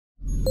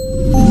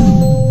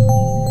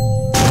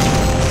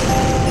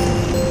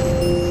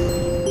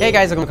Hey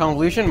guys, welcome to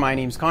Khanvolution. My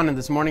name's Khan, and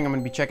this morning I'm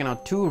going to be checking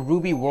out two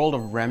Rwby World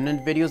of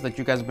Remnant videos that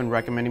you guys have been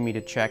recommending me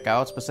to check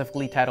out,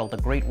 specifically titled The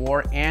Great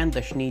War and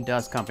The Schnee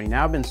Company.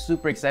 Now, I've been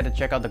super excited to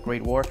check out The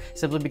Great War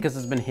simply because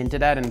it's been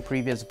hinted at in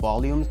previous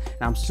volumes,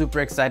 and I'm super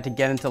excited to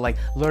get into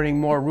learning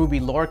more Rwby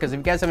lore, because if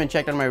you guys haven't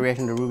checked out my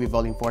reaction to Rwby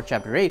Volume 4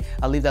 Chapter 8,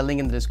 I'll leave that link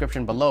in the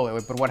description below.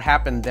 But what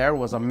happened there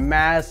was a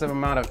massive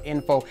amount of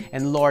info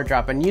and lore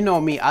drop, and you know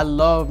me, I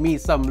love me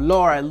some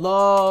lore. I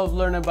love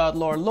learning about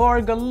lore. Lore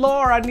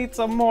galore, I need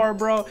some more,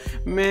 bro.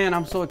 Man,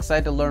 I'm so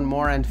excited to learn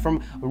more, and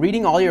from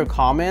reading all your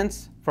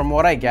comments, from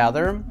what I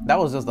gather, that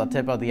was just the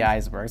tip of the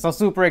iceberg. So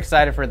super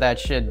excited for that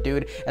shit,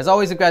 dude. As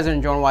always, if you guys are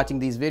enjoying watching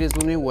these videos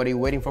with me, what are you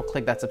waiting for?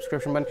 Click that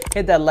subscription button,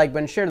 hit that like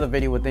button, share the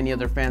video with any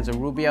other fans of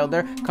Rwby out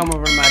there. Come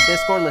over to my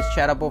Discord, let's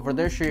chat up over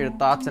there, share your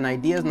thoughts and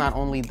ideas. Not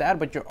only that,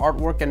 but your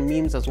artwork and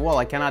memes as well.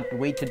 I cannot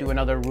wait to do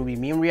another Rwby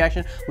meme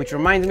reaction, which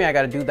reminds me I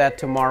gotta do that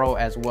tomorrow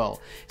as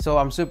well. So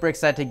I'm super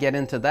excited to get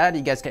into that.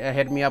 You guys can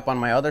hit me up on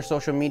my other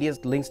social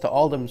medias, links to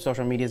all the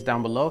social medias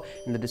down below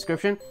in the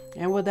description.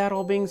 And with that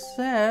all being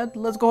said,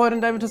 let's go ahead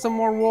and dive into some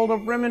more World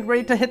of Remnant.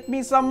 Ready to hit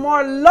me some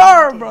more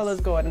lore, bro. Let's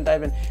go ahead and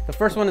dive in. The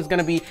first one is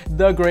gonna be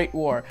The Great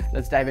War.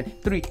 Let's dive in.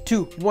 3,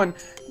 2, 1.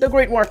 The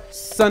Great War,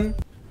 son.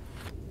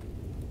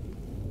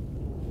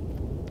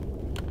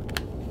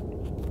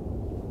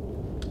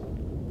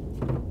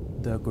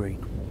 The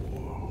Great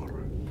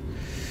War.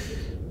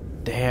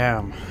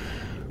 Damn.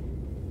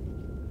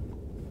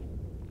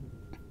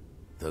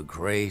 The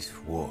Great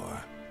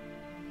War.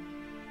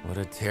 What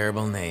a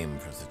terrible name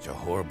for such a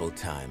horrible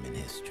time in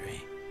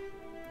history.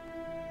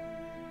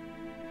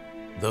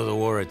 Though the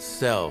war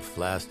itself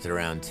lasted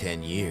around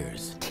 10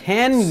 years.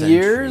 10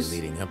 years? The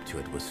century leading up to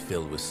it was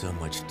filled with so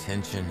much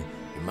tension,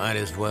 you might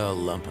as well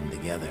lump them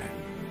together.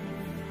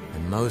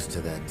 And most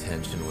of that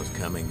tension was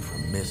coming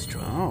from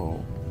Mistral.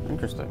 Oh,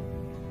 interesting.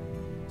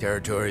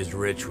 Territories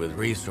rich with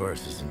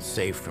resources and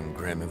safe from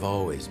Grimm have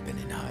always been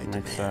in high demand.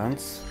 Makes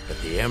sense. But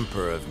the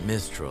Emperor of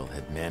Mistral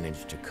had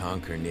managed to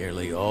conquer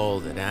nearly all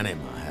that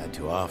Anima had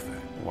to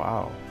offer.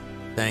 Wow.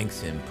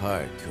 Thanks in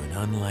part to an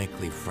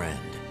unlikely friend,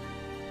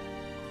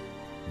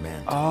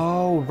 Mantle.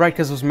 Oh, right,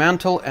 because it was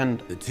Mantle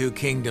and... The two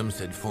kingdoms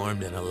had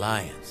formed an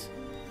alliance.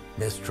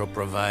 Mistral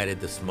provided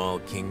the small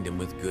kingdom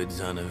with goods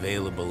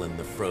unavailable in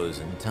the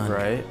frozen tundra.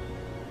 Right.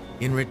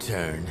 In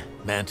return,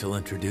 Mantle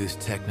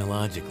introduced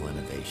technological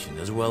innovation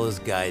as well as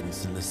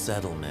guidance in the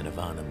settlement of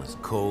Anima's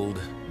cold,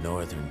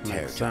 northern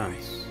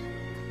territories.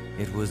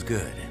 It was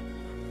good,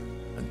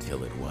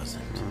 until it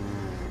wasn't.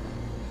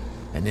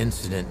 An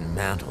incident in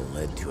Mantle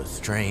led to a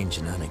strange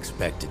and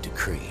unexpected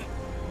decree.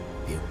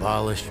 The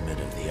abolishment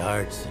of the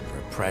arts and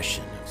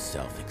repression of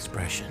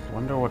self-expression.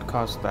 Wonder what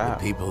caused that.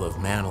 The people of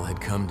Mantle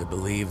had come to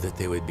believe that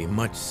they would be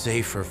much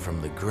safer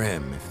from the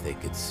Grimm if they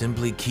could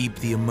simply keep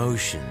the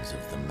emotions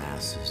of the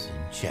masses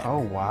in check. Oh,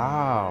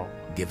 wow.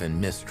 Given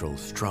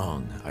Mistral's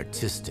strong,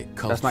 artistic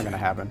culture, That's not gonna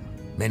happen.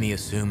 Many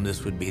assumed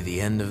this would be the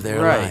end of their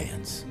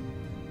alliance.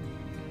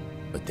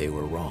 But they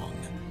were wrong.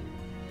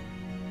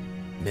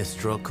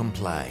 Mistral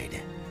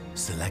complied.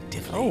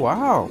 Selectively. Oh,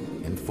 wow.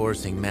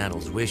 Enforcing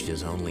Mantle's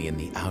wishes only in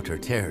the outer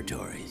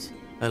territories,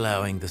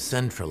 allowing the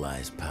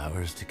centralized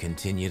powers to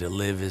continue to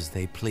live as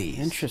they please.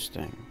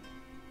 Interesting.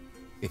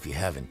 If you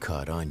haven't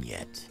caught on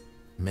yet,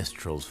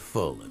 Mistral's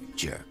full of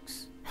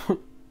jerks.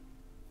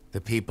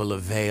 The people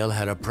of Vale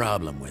had a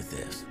problem with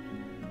this.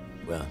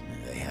 Well,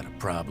 they had a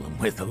problem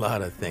with a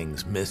lot of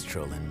things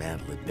Mistral and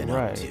Mantle had been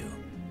up to.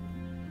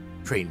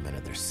 Treatment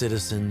of their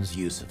citizens,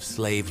 use of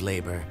slave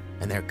labor,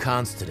 and their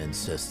constant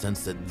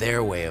insistence that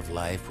their way of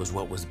life was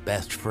what was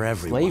best for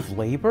everyone. Slave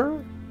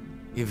labor?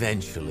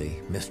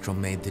 Eventually, Mistral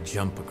made the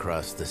jump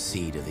across the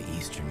sea to the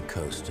eastern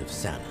coast of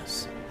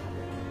Sanus.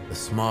 The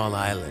small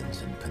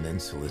islands and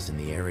peninsulas in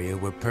the area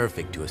were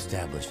perfect to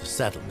establish a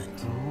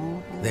settlement.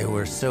 They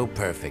were so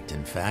perfect,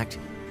 in fact,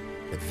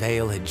 that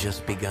Vale had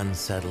just begun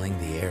settling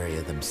the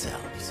area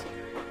themselves.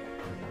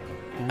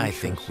 I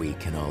think we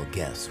can all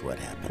guess what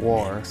happened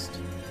next.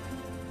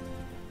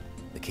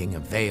 The King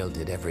of Vale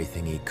did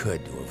everything he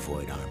could to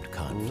avoid armed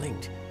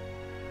conflict.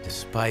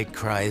 Despite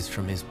cries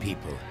from his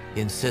people,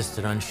 he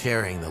insisted on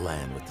sharing the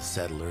land with the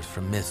settlers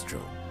from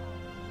Mistral.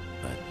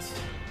 But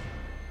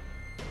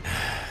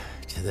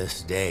to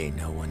this day,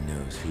 no one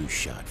knows who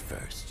shot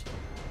first.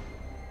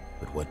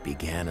 But what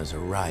began as a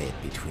riot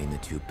between the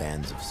two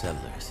bands of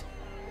settlers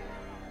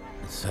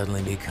had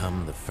suddenly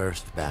become the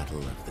first battle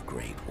of the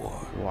Great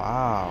War.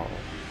 Wow.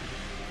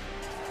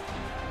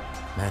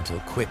 Mantle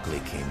quickly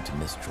came to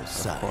Mistral's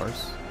side. Of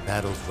course.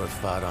 Battles were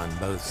fought on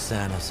both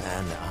Sanus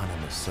and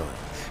Anima soil.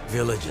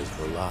 Villages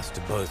were lost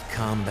to both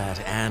combat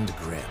and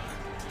Grimm.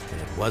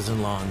 And it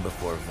wasn't long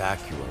before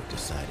Vacuo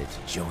decided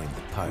to join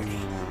the party.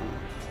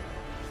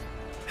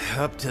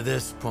 Up to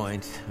this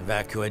point,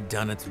 Vacuo had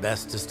done its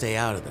best to stay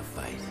out of the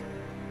fight.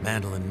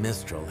 Mantle and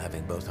Mistral,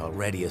 having both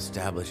already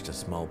established a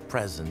small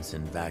presence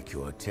in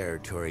Vacuo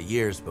territory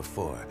years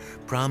before,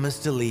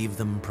 promised to leave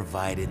them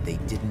provided they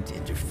didn't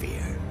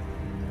interfere.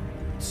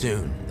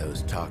 Soon,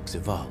 those talks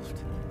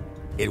evolved.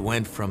 It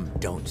went from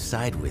don't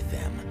side with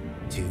them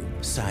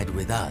to side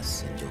with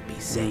us and you'll be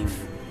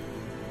safe.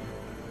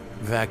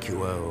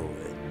 Vacuo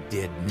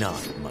did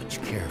not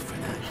much care for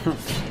that.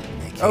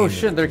 Oh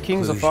shit, they're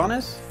kings of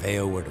Faunus? If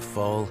Vale were to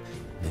fall,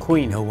 there'd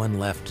be no one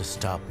left to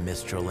stop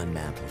Mistral and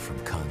Mantle from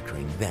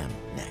conquering them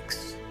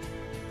next.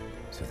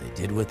 So they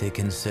did what they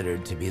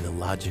considered to be the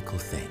logical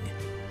thing.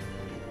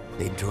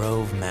 They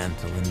drove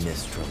Mantle and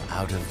Mistral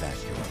out of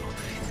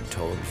Vacuo and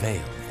told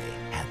Vale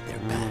they had their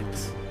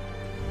backs.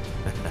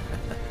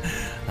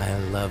 I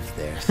love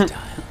their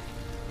style.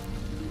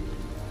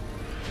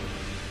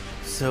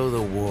 So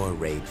the war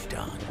raged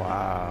on.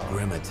 Wow.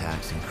 Grim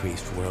attacks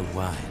increased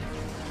worldwide.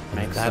 On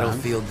the Makes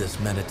battlefield, this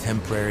meant a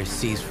temporary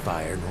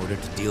ceasefire in order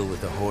to deal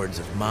with the hordes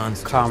of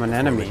monsters Common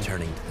enemy.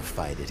 returning to the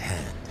fight at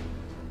hand.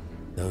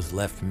 Those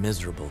left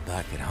miserable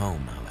back at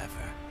home,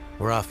 however,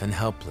 were often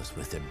helpless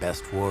with their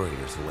best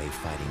warriors away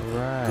fighting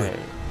the good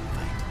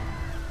fight.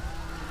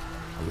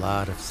 A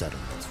lot of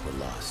settlements were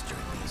lost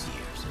during these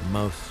years, and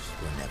most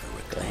were never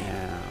reclaimed.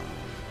 Damn.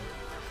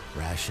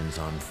 Rations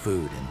on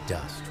food and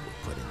dust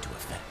were put into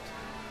effect.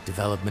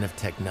 Development of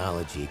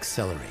technology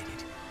accelerated.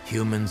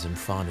 Humans and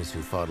faunas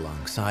who fought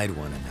alongside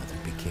one another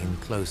became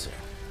closer.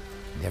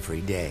 And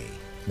every day,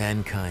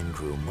 mankind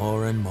grew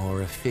more and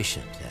more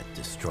efficient at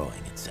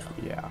destroying itself.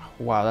 Yeah.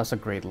 Wow, that's a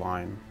great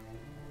line.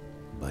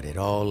 But it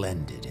all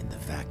ended in the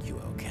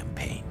Vacuo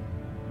campaign.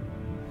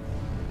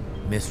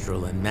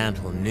 Mistral and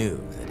Mantle knew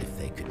that if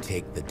they could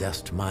take the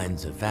dust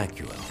mines of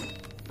Vacuo,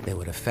 they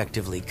would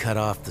effectively cut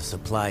off the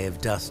supply of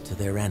dust to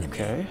their enemy.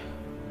 Okay.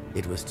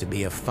 It was to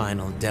be a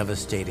final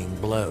devastating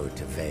blow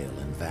to Vale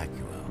and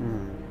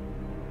Vacuo.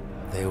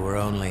 They were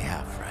only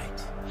half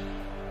right.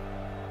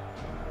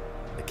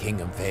 The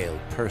King of Vale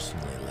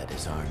personally led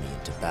his army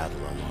into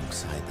battle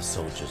alongside the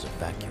soldiers of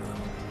Vacuo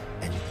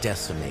and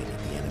decimated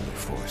the enemy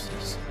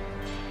forces.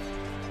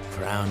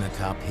 Crown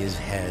atop his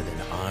head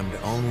and armed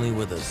only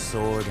with a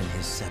sword and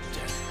his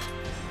scepter,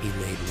 he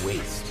laid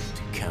waste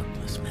to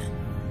countless men.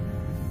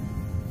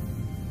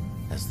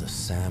 As the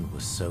sand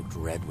was soaked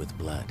red with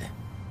blood,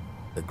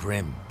 the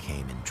Grim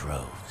came in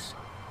droves.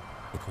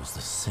 It was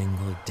the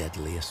single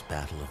deadliest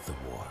battle of the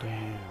war.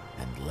 Damn.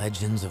 And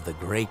legends of the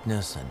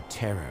greatness and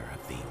terror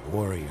of the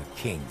warrior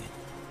king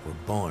were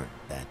born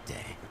that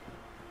day.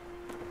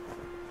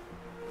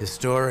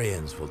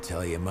 Historians will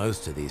tell you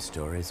most of these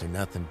stories are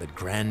nothing but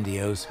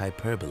grandiose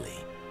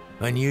hyperbole.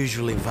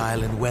 Unusually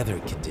violent weather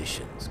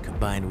conditions,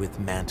 combined with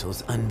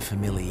Mantle's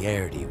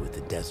unfamiliarity with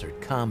the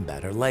desert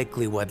combat, are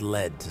likely what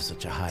led to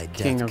such a high death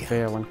count. King of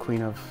Vale and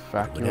Queen of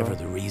Vacuo. Whatever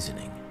the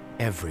reasoning,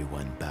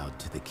 everyone bowed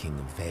to the King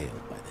of Vale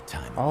by the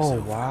time it was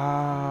over.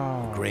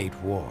 Wow. The Great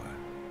War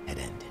had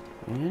ended.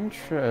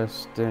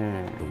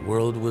 Interesting. The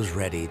world was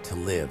ready to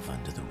live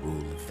under the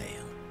rule of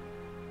Vale.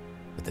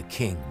 But the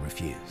king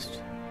refused.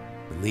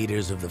 The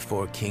leaders of the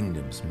four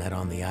kingdoms met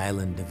on the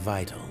island of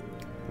Vital.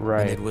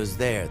 Right. And it was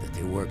there that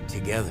they worked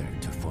together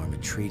to form a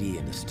treaty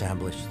and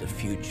establish the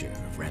future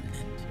of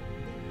Remnant.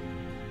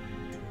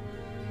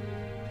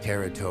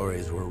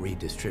 Territories were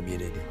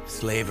redistributed,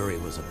 slavery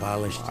was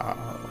abolished,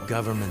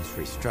 governments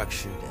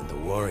restructured, and the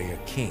warrior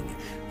king,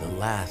 the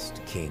last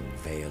king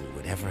Vale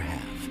would ever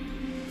have,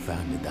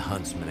 founded the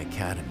Huntsman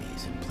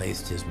Academies and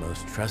placed his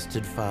most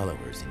trusted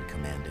followers in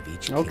command of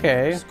each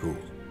kingdom school.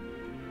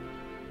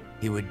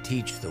 He would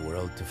teach the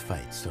world to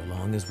fight so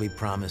long as we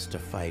promised to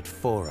fight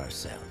for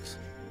ourselves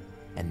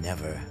and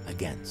never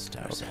against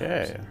ourselves.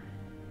 Okay.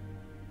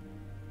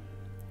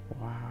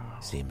 Wow.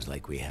 Seems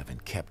like we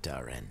haven't kept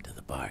our end of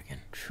the bargain.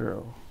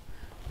 True.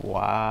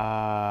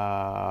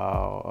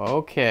 Wow.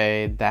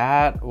 Okay,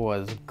 that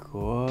was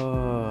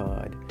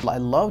good. I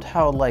loved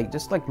how, like,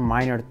 just like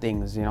minor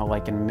things, you know,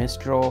 like in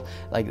Mistral,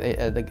 like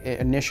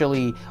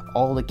initially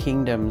all the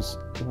kingdoms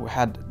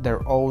had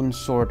their own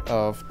sort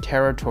of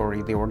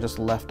territory. They were just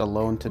left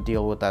alone to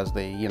deal with as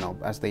they, you know,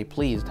 as they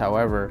pleased.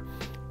 However,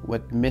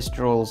 with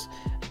Mistral's,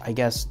 I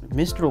guess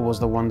Mistral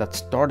was the one that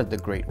started the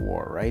Great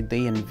War, right?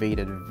 They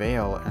invaded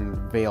Vale, and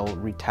Vale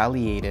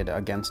retaliated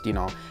against, you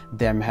know,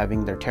 them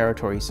having their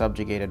territory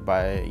subjugated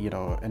by, you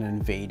know, an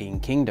invading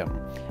kingdom.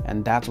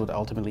 And that's what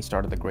ultimately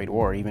started the Great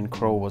War. Even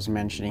Crow was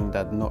mentioning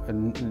that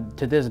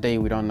to this day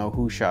we don't know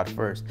who shot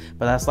first,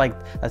 but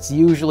that's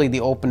usually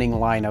the opening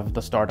line of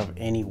the start of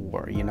any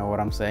war, you know what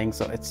I'm saying?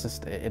 So it's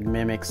just, it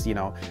mimics, you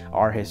know,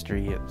 our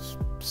history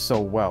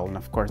so well, and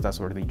of course that's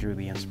where they drew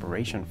the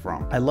inspiration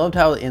from. I loved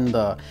how in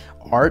the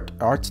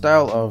art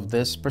style of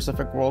this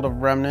specific World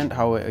of Remnant,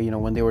 how, you know,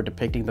 when they were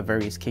depicting the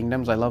various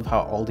kingdoms, I love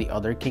how all the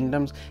other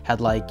kingdoms had,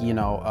 like, you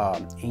know,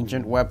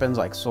 ancient weapons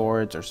like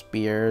swords or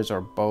spears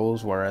or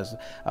bows, whereas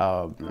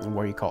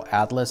where you call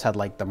Atlas had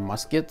like the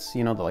muskets,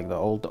 you know, like the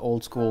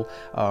old school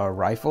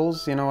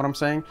rifles, you know what I'm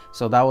saying?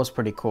 So that was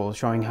pretty cool,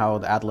 showing how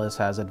the Atlas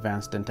has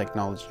advanced in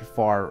technology,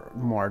 far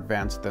more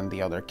advanced than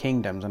the other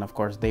kingdoms. And of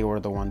course they were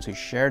the ones who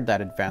shared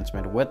that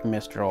advancement with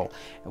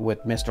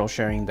Mistral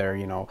sharing their,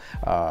 you know,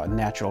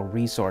 natural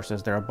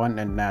resources, their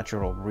abundant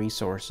natural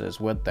resources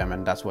with them,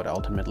 and that's what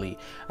ultimately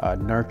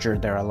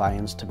nurtured their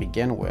alliance to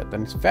begin with.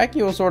 And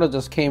Vacuo sort of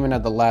just came in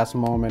at the last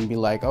moment and be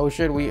like, oh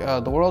shit,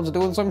 the world's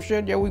doing some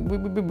shit, yeah,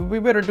 we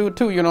better do it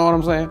too, you know what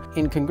I'm saying?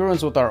 In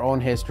congruence with our own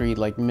history,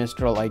 like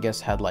Mistral, I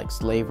guess, had like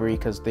slavery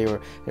because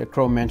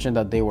Crow mentioned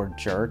that they were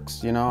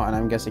jerks, you know, and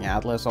I'm guessing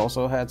Atlas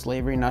also had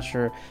slavery. Not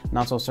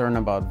so certain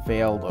about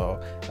Vale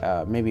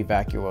though. Maybe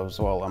Vacuo as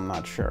well, I'm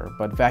not sure.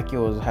 But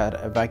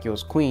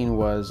Vacuo's queen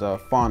was a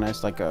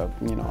faunus, like a,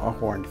 you know, a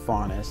horned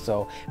faunus.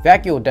 So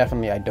Vacuo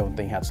definitely, I don't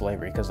think, had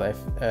slavery, because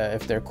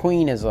if their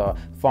queen is a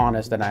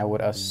faunus, then I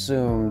would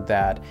assume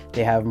that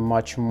they're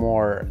much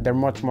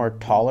more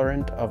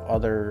tolerant of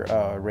other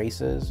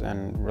races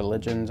and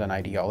religions and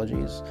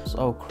ideologies.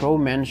 So Crow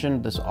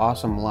mentioned this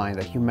awesome line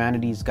that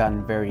humanity's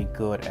gotten very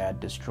good at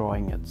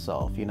destroying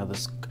itself. You know,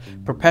 this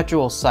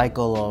perpetual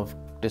cycle of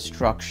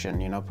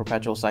destruction,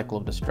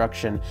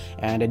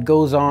 and it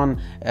goes on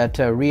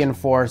to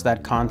reinforce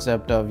that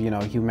concept of, you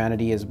know,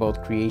 humanity is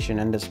both creation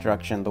and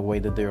destruction, the way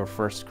that they were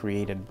first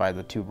created by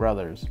the two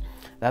brothers.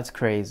 That's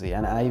crazy,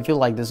 and I feel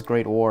like this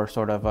Great War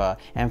sort of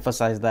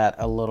emphasized that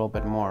a little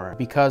bit more.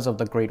 Because of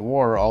the Great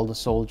War, all the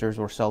soldiers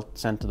were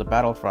sent to the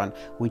battlefront,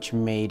 which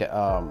made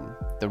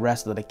the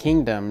rest of the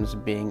kingdoms,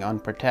 being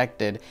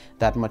unprotected,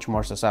 that much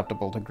more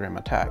susceptible to grim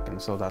attack.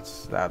 And so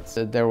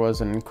there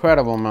was an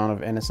incredible amount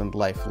of innocent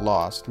life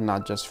lost,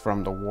 not just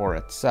from the war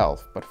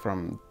itself, but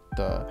from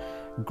the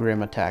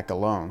grim attack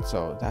alone.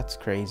 So that's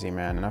crazy,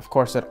 man. And of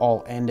course it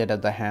all ended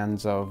at the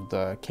hands of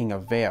the King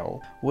of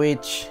Vale,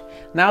 which,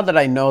 now that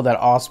I know that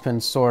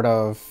Ozpin sort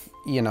of,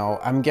 you know,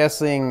 I'm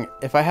guessing,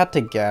 if I had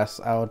to guess,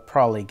 I would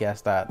probably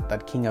guess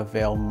that King of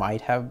Vale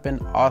might have been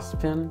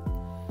Ozpin,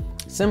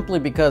 simply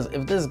because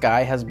if this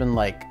guy has been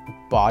like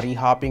body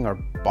hopping or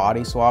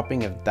body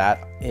swapping, if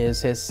that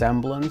is his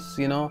semblance,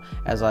 you know,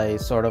 as I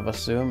sort of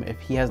assume, if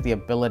he has the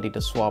ability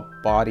to swap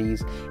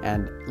bodies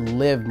and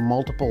live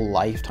multiple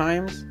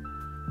lifetimes,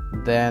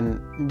 then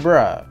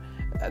bruh,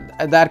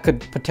 that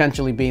could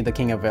potentially be the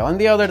King of Vale. And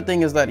the other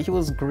thing is that he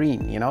was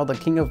green, you know, the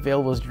King of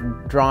Vale was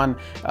drawn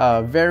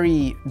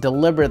very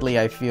deliberately,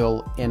 I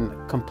feel, in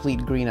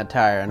complete green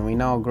attire, and we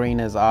know green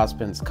is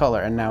Ozpin's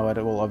color, and now it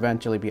will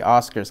eventually be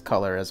Oscar's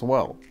color as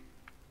well.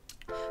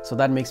 So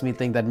that makes me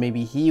think that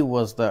maybe he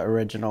was the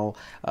original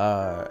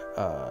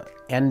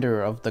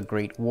ender of the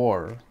Great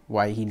War,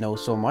 why he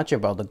knows so much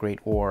about the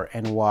Great War,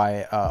 and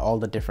why all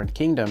the different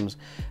kingdoms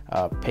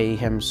pay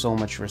him so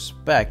much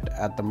respect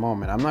at the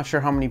moment. I'm not sure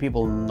how many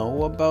people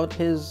know about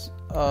his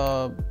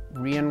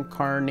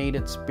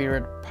reincarnated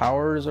spirit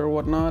powers or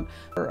whatnot.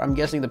 I'm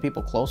guessing the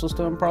people closest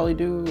to him probably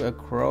do.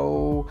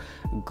 Crow,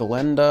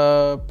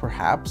 Glenda,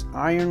 perhaps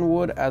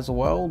Ironwood as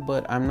well,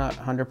 but I'm not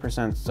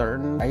 100%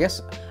 certain. I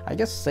guess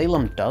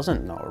Salem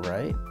doesn't know,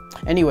 right?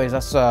 Anyways,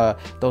 those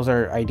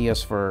are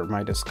ideas for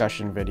my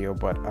discussion video,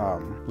 but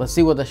let's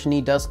see what the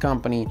Schnee Dust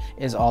Company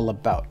is all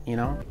about, you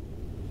know?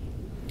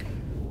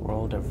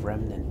 World of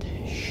Remnant,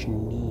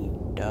 Schnee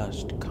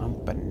Dust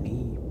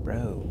Company,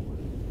 bro.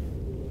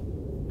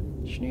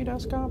 Schnee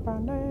Dust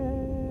Company,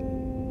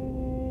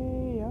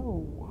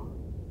 yo.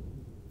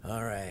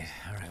 All right,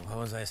 what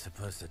was I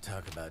supposed to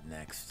talk about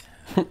next?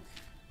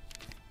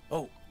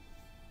 Oh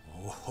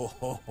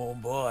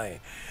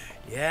boy,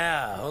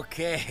 yeah,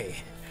 okay.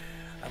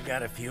 I've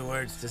got a few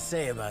words to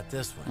say about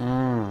this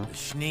one. The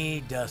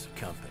Schnee Dust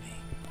Company.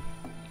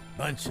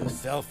 Bunch of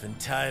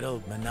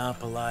self-entitled,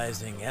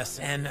 monopolizing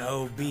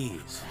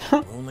SNOBs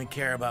who only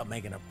care about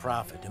making a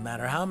profit, no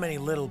matter how many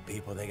little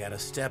people they gotta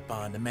step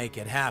on to make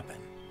it happen.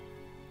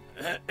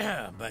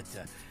 But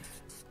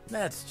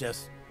that's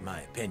just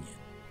my opinion.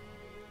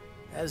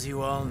 As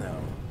you all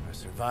know, our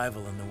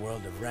survival in the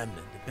world of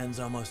Remnant depends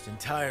almost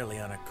entirely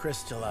on a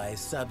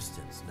crystallized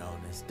substance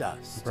known as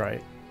dust. Right.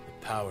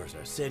 It powers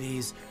our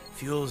cities,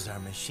 fuels our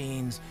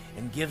machines,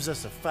 and gives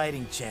us a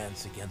fighting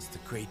chance against the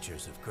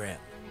creatures of Grimm.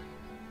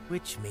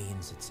 Which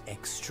means it's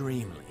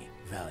extremely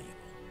valuable.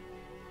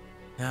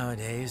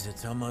 Nowadays,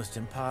 it's almost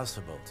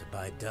impossible to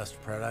buy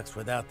dust products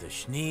without the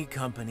Schnee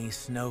Company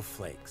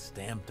snowflake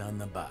stamped on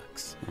the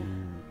box.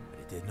 But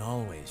it didn't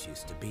always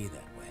used to be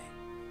that way.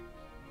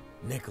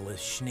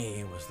 Nicholas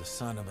Schnee was the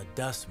son of a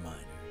dust miner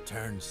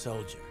turned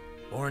soldier.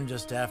 Born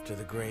just after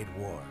the Great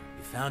War,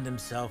 he found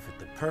himself at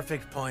the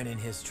perfect point in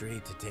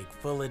history to take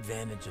full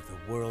advantage of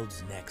the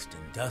world's next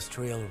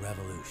industrial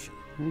revolution.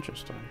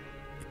 Interesting.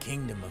 The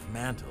Kingdom of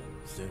Mantle,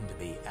 soon to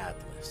be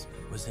Atlas,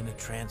 was in a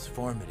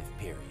transformative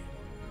period.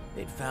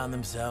 They'd found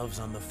themselves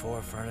on the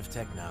forefront of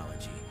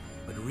technology,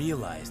 but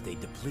realized they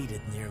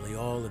depleted nearly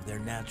all of their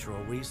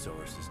natural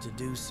resources to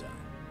do so.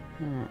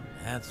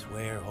 That's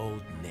where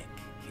old Nick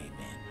came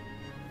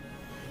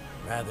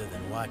in. Rather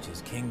than watch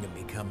his kingdom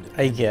become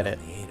dependent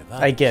on the aid of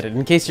others, I get it.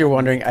 In case you're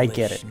wondering, I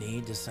get it.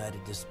 Schnee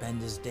decided to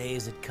spend his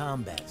days at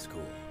combat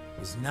school,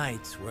 his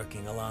nights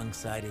working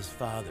alongside his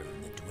father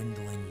in the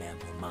dwindling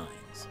Mantle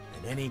mines,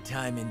 and any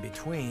time in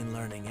between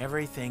learning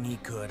everything he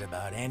could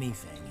about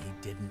anything he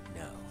didn't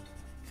know.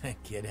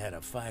 That kid had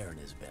a fire in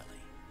his belly.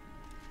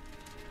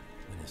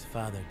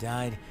 father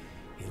died,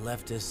 he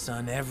left his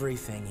son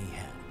everything he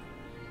had.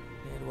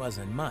 It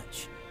wasn't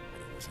much,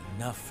 but it was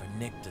enough for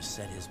Nick to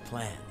set his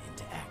plan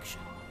into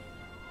action.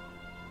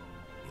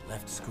 He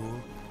left school,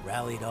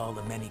 rallied all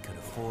the men he could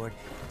afford,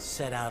 and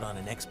set out on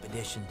an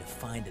expedition to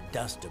find a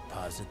dust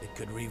deposit that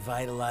could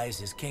revitalize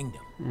his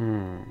kingdom.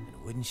 And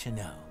wouldn't you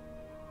know,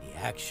 he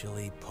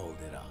actually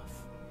pulled it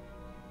off.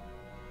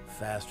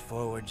 Fast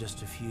forward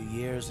just a few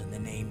years and the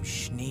name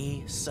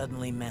Schnee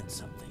suddenly meant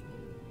something.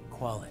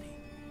 Quality,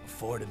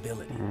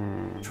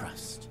 affordability,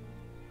 trust.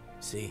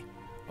 See,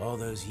 all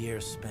those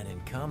years spent in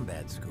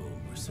combat school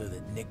were so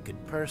that Nick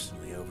could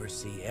personally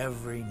oversee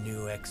every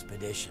new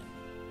expedition.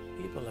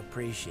 People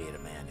appreciate a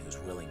man who's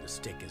willing to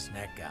stick his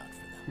neck out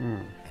for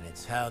them. And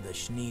it's how the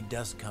Schnee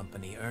Dust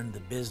Company earned the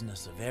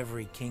business of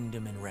every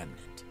kingdom in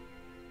Remnant.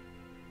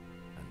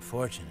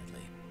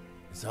 Unfortunately,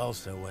 it's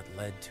also what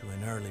led to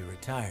an early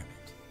retirement.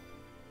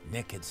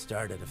 Nick had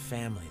started a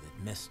family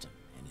that missed him,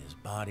 and his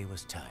body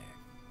was tired.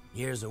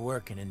 Years of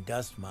working in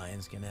dust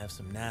mines can have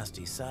some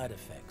nasty side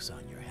effects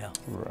on your health.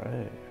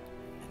 Right.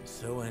 And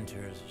so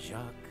enters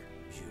Jacques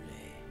Julet.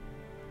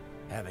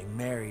 Having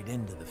married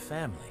into the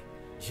family,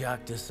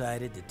 Jacques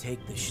decided to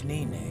take the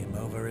Schnee name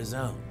over his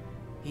own.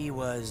 He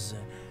was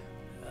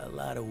a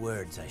lot of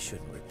words I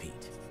shouldn't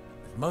repeat,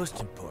 but most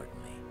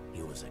importantly,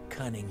 he was a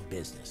cunning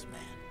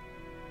businessman.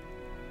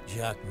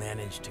 Jacques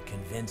managed to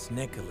convince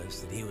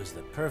Nicholas that he was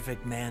the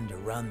perfect man to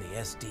run the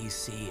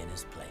SDC in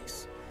his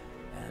place.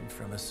 And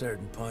from a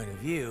certain point of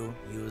view,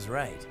 he was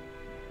right.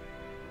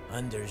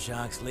 Under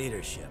Jacques'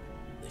 leadership,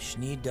 the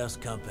Schnee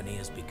Dust Company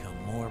has become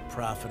more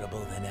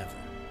profitable than ever,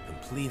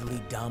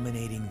 completely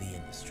dominating the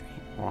industry.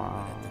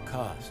 Wow. But at the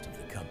cost of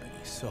the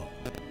company's soul.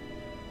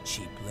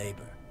 Cheap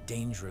labor,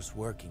 dangerous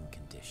working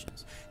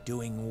conditions,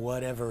 doing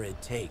whatever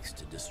it takes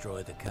to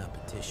destroy the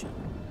competition.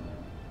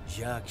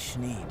 Jacques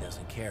Schnee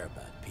doesn't care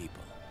about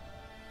people.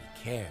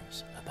 He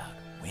cares about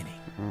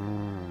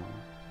winning.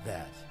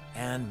 That,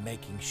 and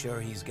making sure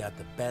he's got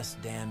the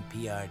best damn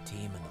PR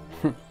team in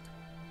the world.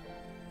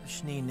 The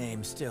Schnee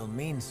name still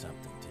means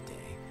something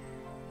today,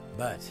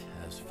 but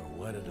as for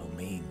what it'll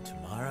mean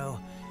tomorrow,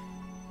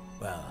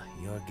 well,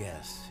 your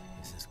guess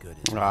is as good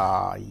as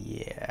mine.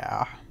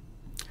 Yeah.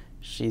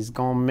 She's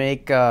gonna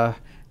make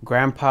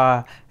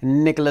Grandpa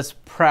Nicholas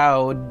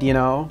proud, you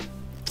know?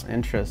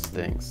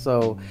 Interesting.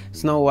 So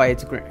Snow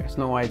White's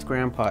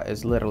grandpa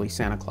is literally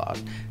Santa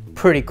Claus.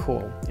 Pretty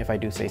cool, if I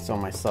do say so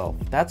myself.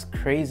 That's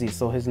crazy.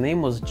 So his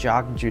name was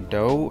Jacques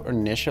Judeau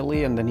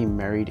initially, and then he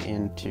married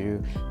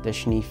into the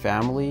Schnee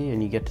family,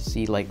 and you get to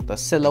see like the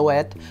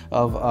silhouette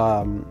of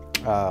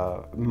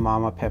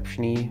Mama Pep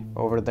Schnee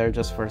over there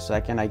just for a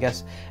second. I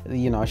guess,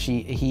 you know,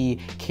 he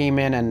came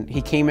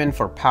in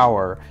for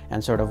power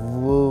and sort of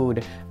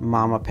wooed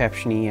Mama Pep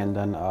Schnee, and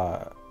then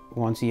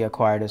once he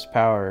acquired his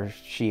power,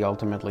 she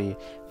ultimately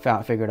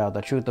figured out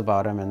the truth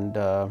about him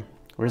and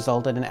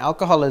resulted in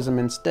alcoholism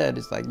instead.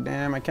 It's like,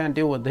 damn, I can't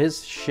deal with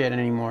his shit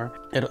anymore.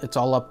 It's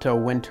all up to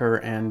Winter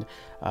and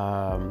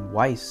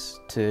Weiss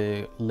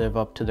to live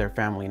up to their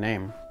family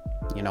name.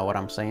 You know what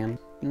I'm saying?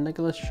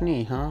 Nicholas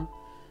Schnee, huh?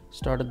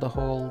 Started the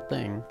whole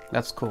thing.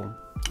 That's cool.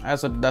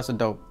 That's a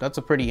dope. That's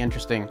a pretty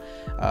interesting,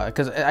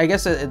 because I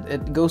guess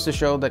it goes to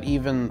show that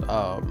even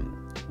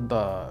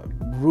the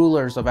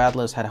rulers of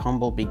Atlas had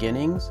humble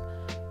beginnings,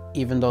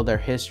 even though their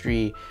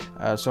history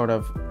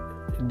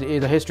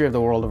the history of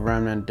the World of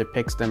Remnant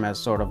depicts them as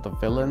sort of the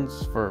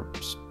villains for,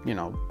 you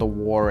know, the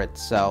war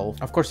itself.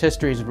 Of course,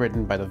 history is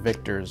written by the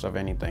victors of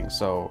anything,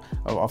 so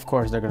of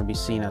course they're going to be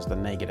seen as the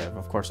negative.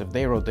 Of course, if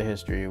they wrote the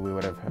history, we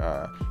would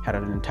have had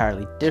an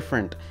entirely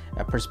different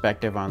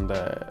perspective on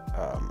the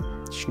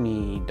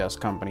Schnee Dust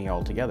Company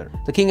altogether.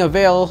 The King of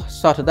Vale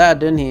saw to that,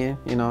 didn't he?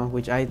 You know,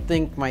 which I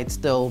think might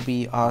still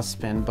be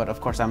Ozpin, but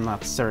of course I'm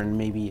not certain.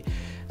 Maybe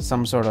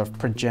some sort of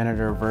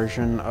progenitor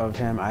version of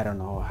him. I don't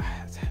know.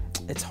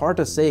 It's hard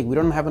to say. We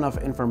don't have enough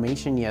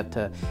information yet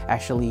to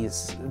actually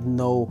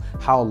know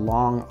how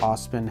long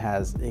Ozpin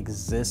has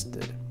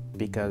existed.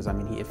 Because, I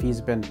mean, if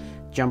he's been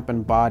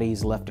jumping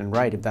bodies left and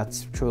right, if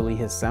that's truly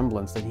his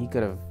semblance, then he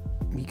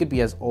could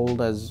be as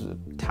old as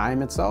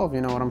time itself,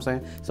 you know what I'm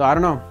saying? So I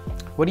don't know.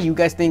 What do you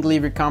guys think?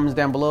 Leave your comments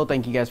down below.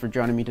 Thank you guys for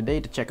joining me today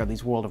to check out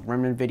these World of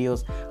Remnant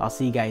videos. I'll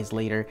see you guys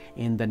later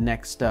in the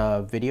next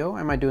video.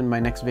 I might do in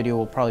my next video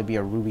will probably be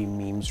a Rwby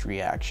memes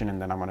reaction,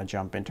 and then I'm gonna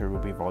jump into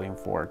Rwby Volume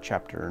 4,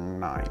 Chapter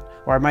 9,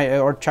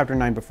 or Chapter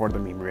 9 before the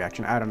meme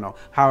reaction. I don't know.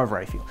 However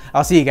I feel.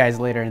 I'll see you guys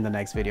later in the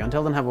next video.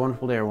 Until then, have a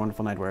wonderful day or a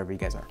wonderful night wherever you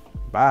guys are.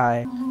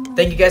 Bye.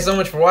 Thank you guys so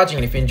much for watching,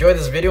 and if you enjoyed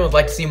this video and would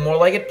like to see more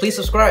like it, please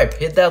subscribe,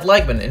 hit that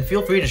like button, and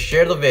feel free to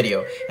share the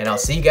video. And I'll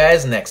see you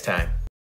guys next time.